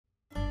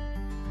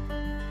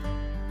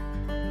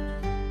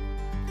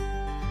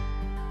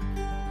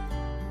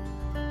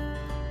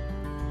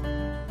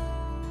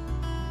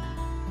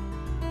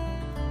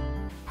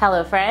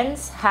Hello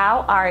friends,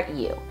 how are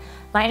you?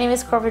 My name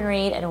is Corbin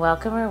Reed and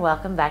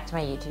welcome back to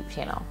my YouTube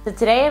channel. So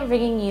today I'm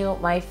bringing you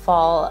my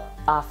fall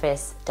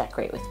office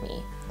decorate with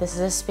me. This is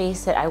a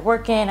space that I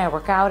work in, I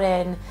work out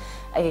in,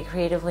 I get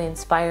creatively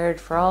inspired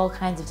for all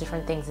kinds of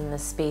different things in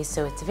this space,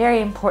 so it's a very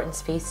important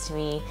space to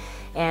me,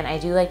 and I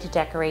do like to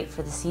decorate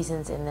for the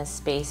seasons in this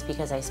space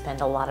because I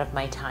spend a lot of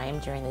my time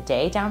during the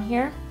day down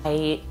here.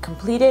 I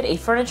completed a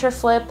furniture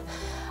flip.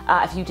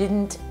 If you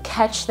didn't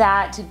catch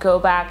that, go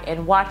back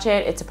and watch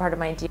it. It's a part of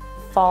my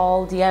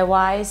fall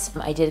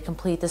DIYs. I did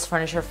complete this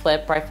furniture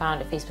flip where I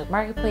found a Facebook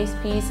Marketplace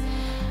piece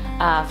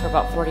for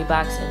about 40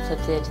 bucks and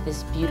flipped it to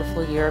this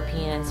beautiful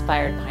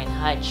European-inspired pine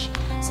hutch.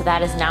 So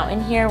that is now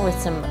in here with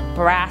some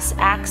brass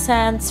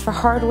accents for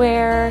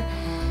hardware.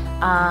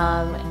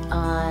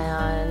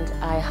 And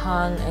I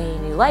hung a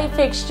new light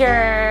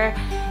fixture,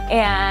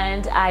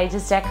 and I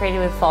just decorated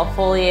with fall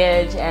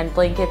foliage and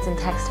blankets and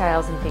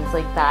textiles and things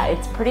like that.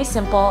 It's pretty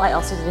simple. I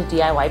also did a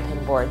DIY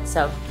pin board,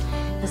 so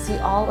you'll see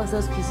all of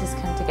those pieces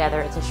come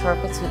together. It's a short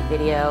but sweet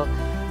video,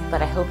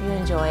 but I hope you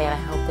enjoy, and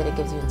I hope that it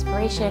gives you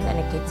inspiration and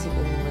it gets you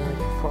in the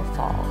mood for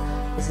fall.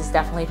 This is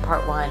definitely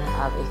part one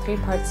of a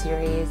 3-part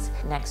series.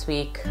 Next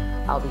week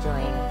I'll be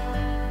doing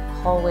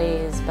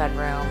hallways,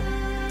 bedroom,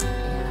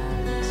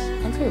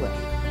 and entryway.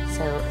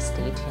 So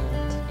stay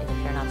tuned, and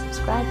if you're not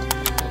subscribed,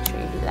 make sure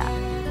you do that.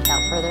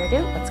 Without further ado,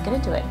 let's get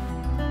into it.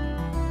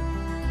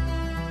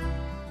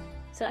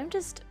 So I'm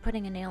just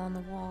putting a nail on the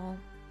wall,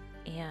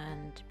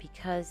 and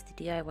because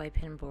the DIY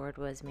pin board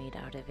was made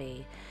out of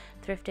a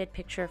thrifted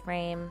picture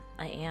frame,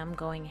 I am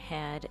going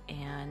ahead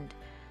and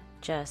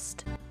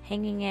just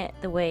hanging it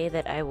the way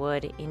that I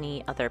would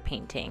any other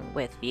painting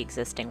with the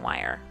existing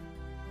wire.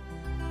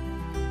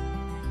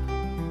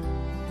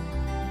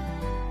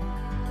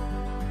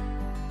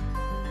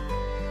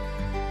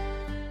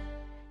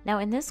 Now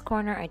in this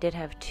corner I did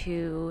have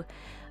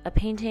a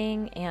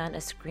painting and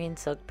a screen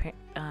silk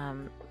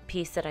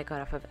piece that I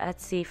got off of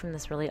Etsy from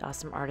this really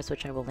awesome artist,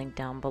 which I will link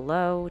down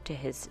below to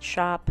his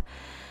shop.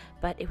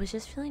 But it was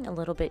just feeling a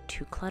little bit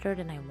too cluttered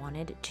and I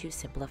wanted to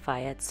simplify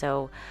it.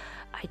 So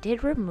I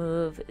did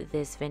remove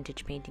this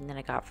vintage painting that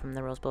I got from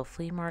the Roseville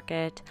Flea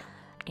Market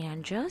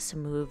and just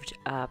moved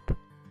up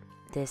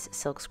this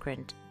silk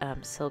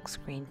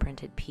screen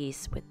printed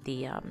piece with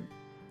the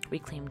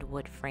reclaimed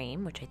wood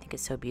frame, which I think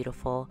is so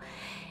beautiful.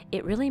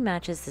 It really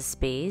matches the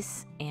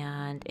space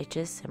and it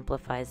just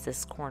simplifies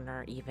this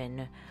corner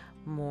even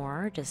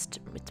more. Just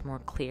it's more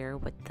clear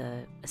what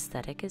the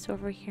aesthetic is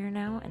over here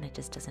now, and it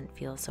just doesn't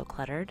feel so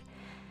cluttered.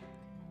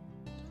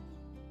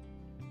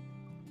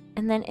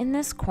 And then in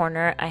this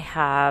corner I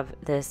have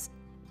this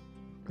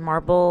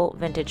marble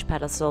vintage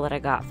pedestal that I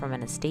got from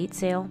an estate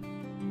sale.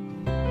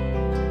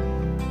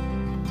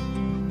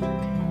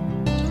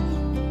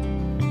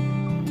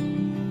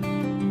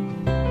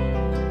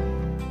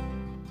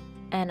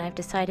 And I've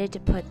decided to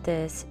put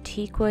this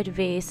teakwood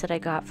vase that I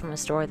got from a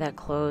store that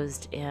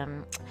closed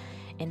in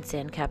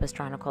San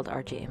Capistrano called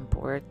RJ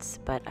Imports,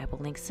 but I will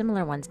link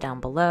similar ones down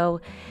below.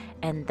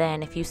 And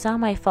then if you saw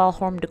my fall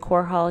home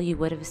decor haul, you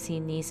would have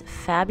seen these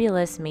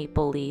fabulous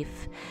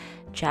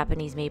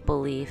Japanese maple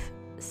leaf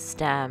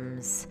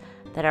stems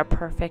that are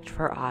perfect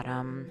for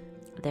autumn.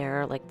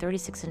 They're like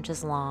 36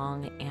 inches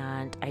long,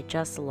 and I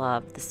just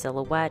love the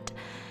silhouette.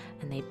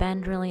 And they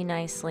bend really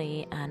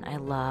nicely, and I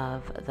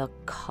love the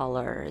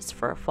colors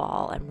for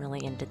fall. I'm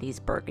really into these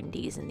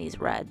burgundies and these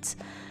reds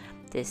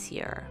this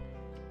year.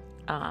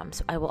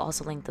 So I will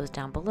also link those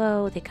down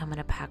below. They come in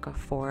a pack of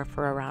 4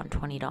 for around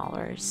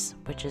 $20,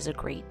 which is a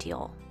great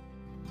deal.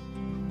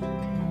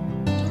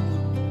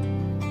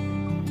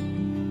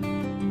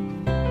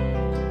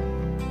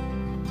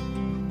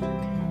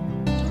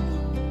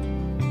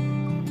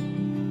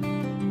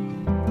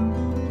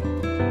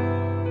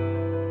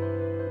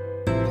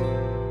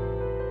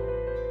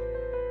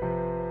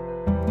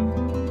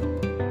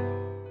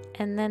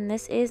 And then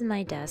this is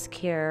my desk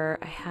here.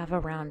 I have a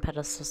round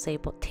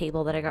pedestal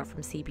table that I got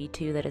from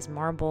CB2 that is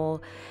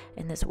marble,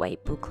 and this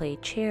white boucle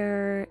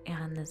chair,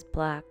 and this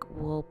black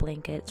wool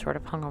blanket sort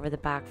of hung over the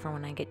back for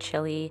when I get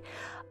chilly.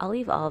 I'll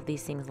leave all of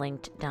these things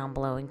linked down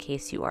below in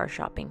case you are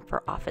shopping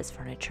for office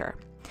furniture.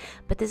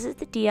 But this is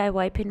the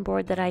DIY pin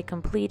board that I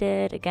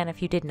completed. Again,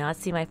 if you did not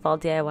see my fall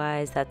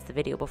DIYs, that's the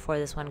video before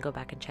this one. Go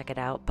back and check it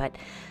out. But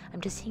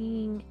I'm just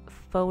hanging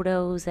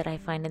photos that I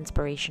find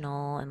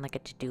inspirational and like a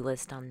to-do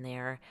list on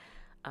there.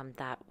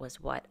 That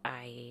was what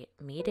I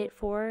made it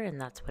for,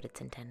 and that's what it's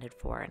intended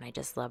for. And I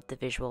just love the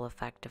visual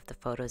effect of the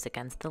photos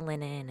against the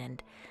linen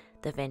and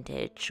the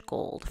vintage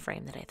gold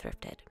frame that I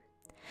thrifted.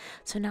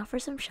 So now for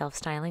some shelf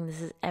styling.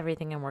 This is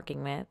everything I'm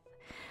working with.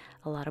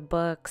 A lot of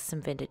books,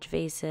 some vintage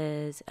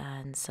vases,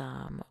 and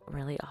some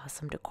really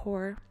awesome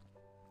decor.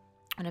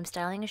 When I'm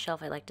styling a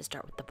shelf, I like to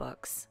start with the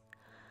books.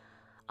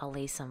 I'll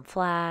lay some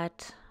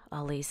flat.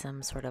 I'll lay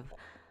some sort of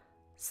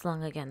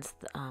slung against,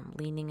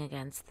 leaning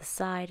against the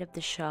side of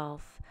the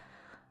shelf.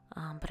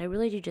 But I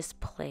really do just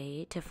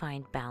play to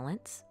find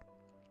balance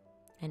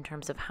in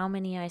terms of how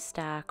many I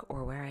stack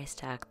or where I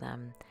stack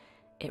them.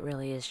 It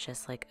really is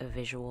just like a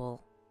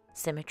visual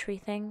symmetry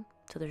thing.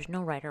 So there's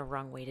no right or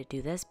wrong way to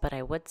do this, but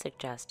I would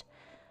suggest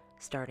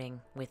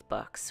starting with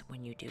books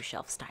when you do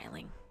shelf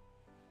styling.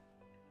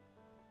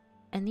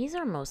 And these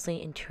are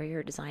mostly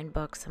interior design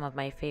books, some of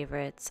my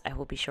favorites. I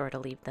will be sure to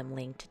leave them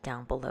linked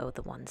down below,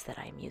 the ones that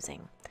I'm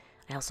using.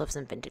 I also have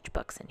some vintage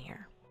books in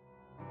here.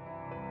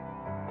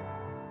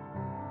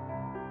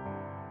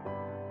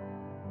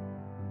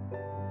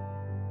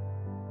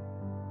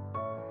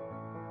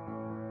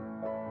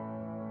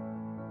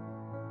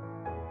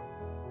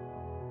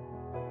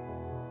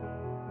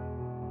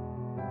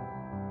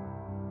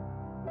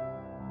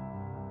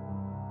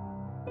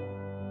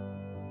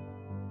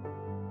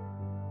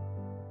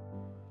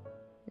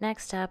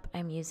 Next up,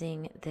 I'm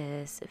using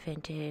this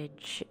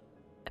vintage,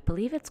 I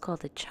believe it's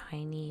called a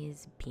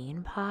Chinese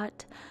bean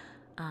pot.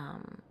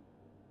 And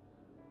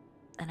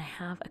I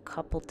have a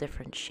couple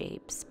different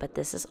shapes, but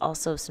this is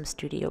also some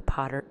studio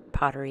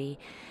pottery.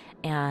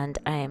 And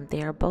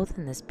they are both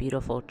in this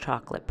beautiful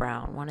chocolate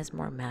brown. One is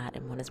more matte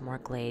and one is more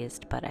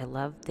glazed, but I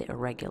love the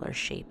irregular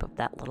shape of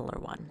that littler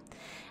one.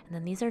 And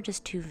then these are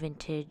just two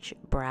vintage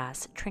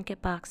brass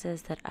trinket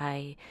boxes that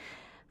I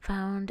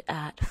found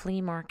at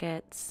flea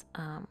markets.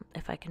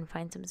 If I can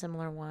find some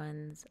similar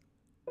ones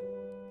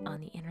on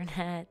the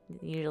internet,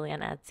 usually on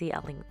Etsy,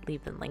 I'll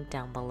leave the link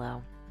down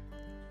below.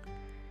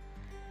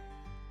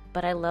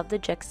 But I love the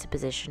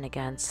juxtaposition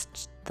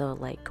against the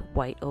like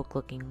white oak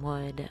looking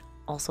wood.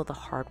 Also the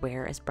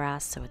hardware is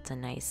brass, so it's a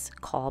nice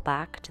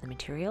callback to the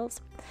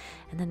materials.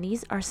 And then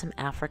these are some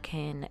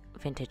African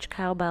vintage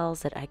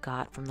cowbells that I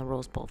got from the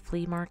Rose Bowl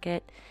flea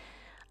market.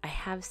 I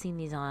have seen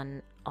these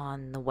on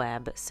the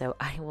web, so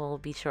I will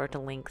be sure to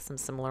link some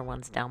similar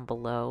ones down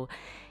below.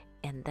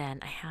 And then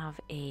I have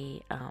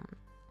a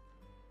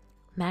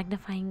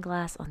magnifying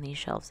glass on these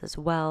shelves as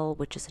well,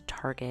 which is a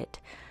Target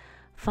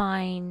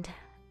find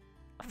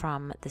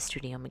from the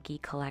Studio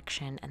McGee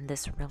collection. And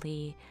this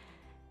really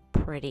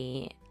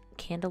pretty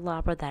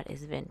candelabra that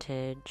is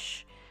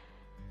vintage.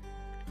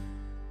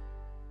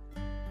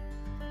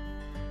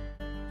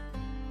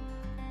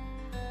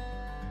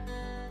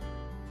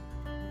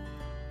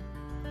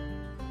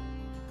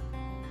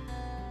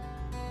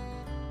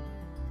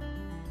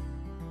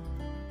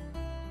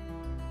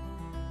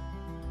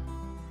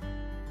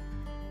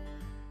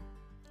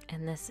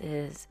 And this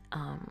is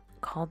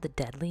called the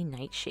Deadly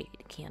Nightshade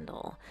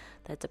candle.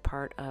 That's a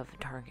part of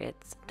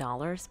Target's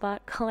Dollar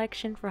Spot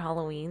collection for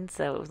Halloween.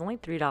 So it was only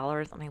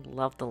 $3 and I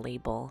love the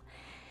label.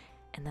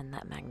 And then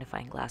that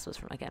magnifying glass was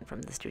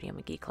from the Studio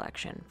McGee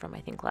collection from I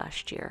think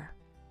last year.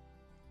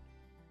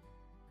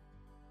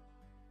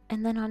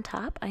 And then on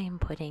top, I am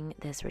putting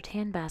this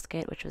rattan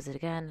basket, which was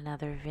again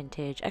another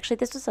vintage. Actually,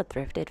 this was a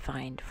thrifted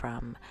find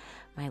from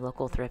my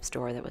local thrift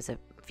store that was a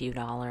few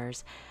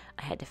dollars.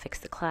 I had to fix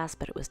the clasp,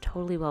 but it was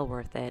totally well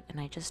worth it. And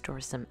I just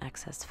store some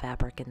excess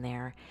fabric in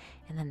there.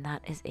 And then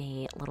that is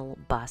a little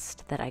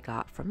bust that I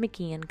got from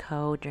McGee &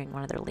 Co. during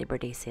one of their Labor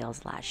Day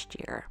sales last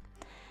year,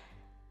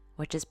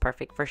 which is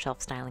perfect for shelf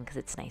styling because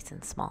it's nice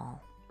and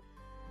small.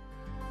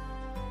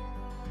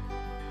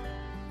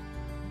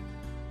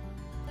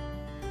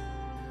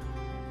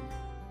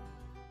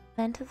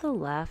 Then to the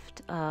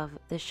left of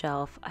the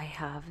shelf, I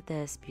have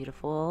this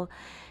beautiful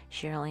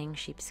Shearling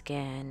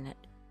sheepskin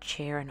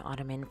chair and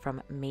ottoman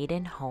from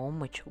Maiden Home,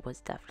 which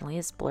was definitely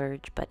a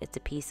splurge, but it's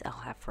a piece I'll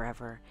have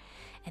forever.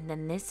 And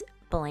then this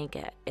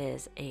blanket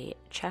is a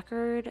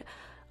checkered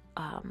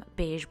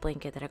beige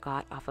blanket that I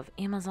got off of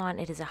Amazon.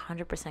 It is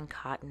 100%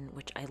 cotton,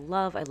 which I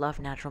love. I love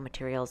natural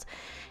materials,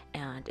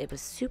 and it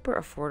was super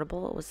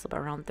affordable. It was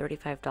around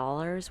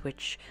 $35,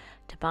 which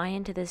to buy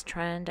into this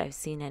trend, I've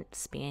seen it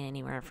span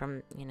anywhere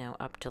from,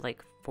 up to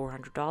like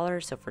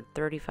 $400. So for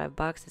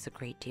 $35, it's a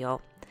great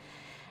deal.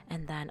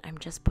 And then I'm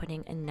just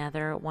putting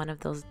another one of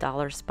those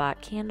Dollar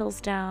Spot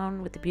candles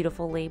down with the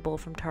beautiful label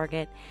from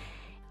Target,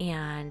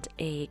 and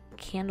a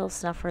candle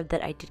snuffer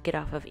that I did get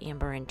off of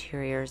Amber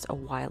Interiors a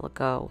while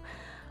ago.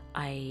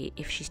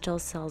 If she still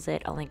sells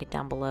it, I'll link it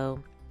down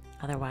below.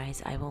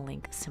 Otherwise, I will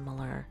link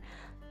similar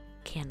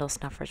candle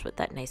snuffers with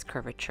that nice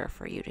curvature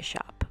for you to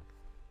shop.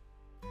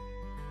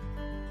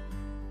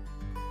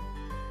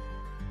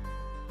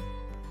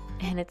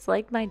 And it's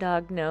like my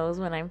dog knows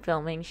when I'm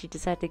filming. She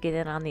just had to get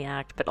in on the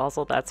act, but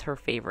also that's her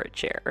favorite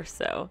chair.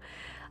 So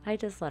I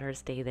just let her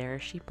stay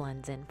there. She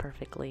blends in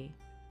perfectly.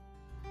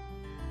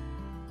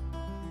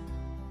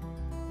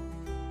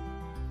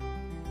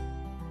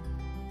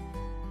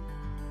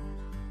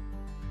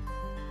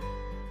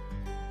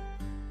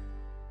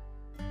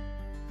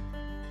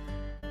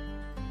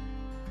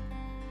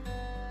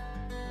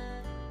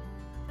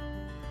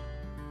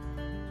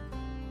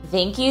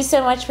 Thank you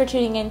so much for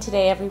tuning in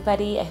today,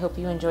 everybody. I hope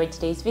you enjoyed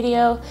today's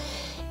video.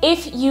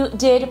 If you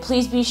did,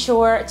 please be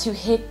sure to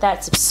hit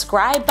that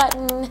subscribe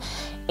button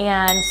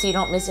and so you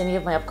don't miss any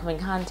of my upcoming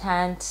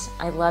content.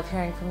 I love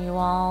hearing from you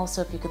all,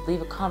 so if you could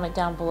leave a comment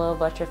down below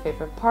about your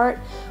favorite part,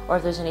 or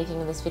if there's anything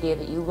in this video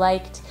that you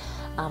liked,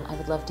 I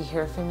would love to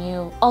hear from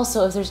you.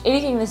 Also, if there's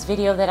anything in this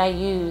video that I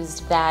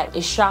used that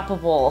is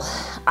shoppable,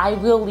 I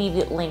will leave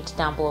it linked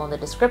down below in the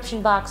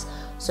description box,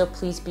 so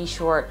please be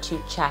sure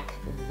to check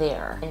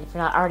there. And if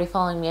you're not already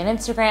following me on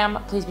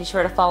Instagram, please be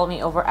sure to follow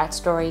me over at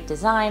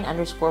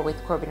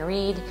storydesign_with_Corbin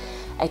Reed.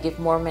 I give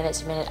more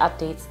minute-to-minute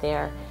updates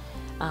there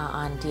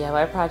on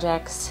DIY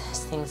projects,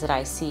 things that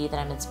I see that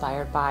I'm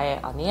inspired by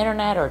on the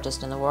internet or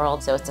just in the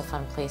world. So it's a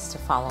fun place to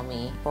follow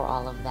me for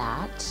all of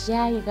that.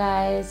 Yeah, you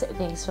guys,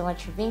 thanks so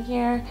much for being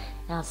here, and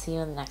I'll see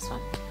you in the next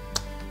one.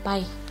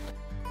 Bye.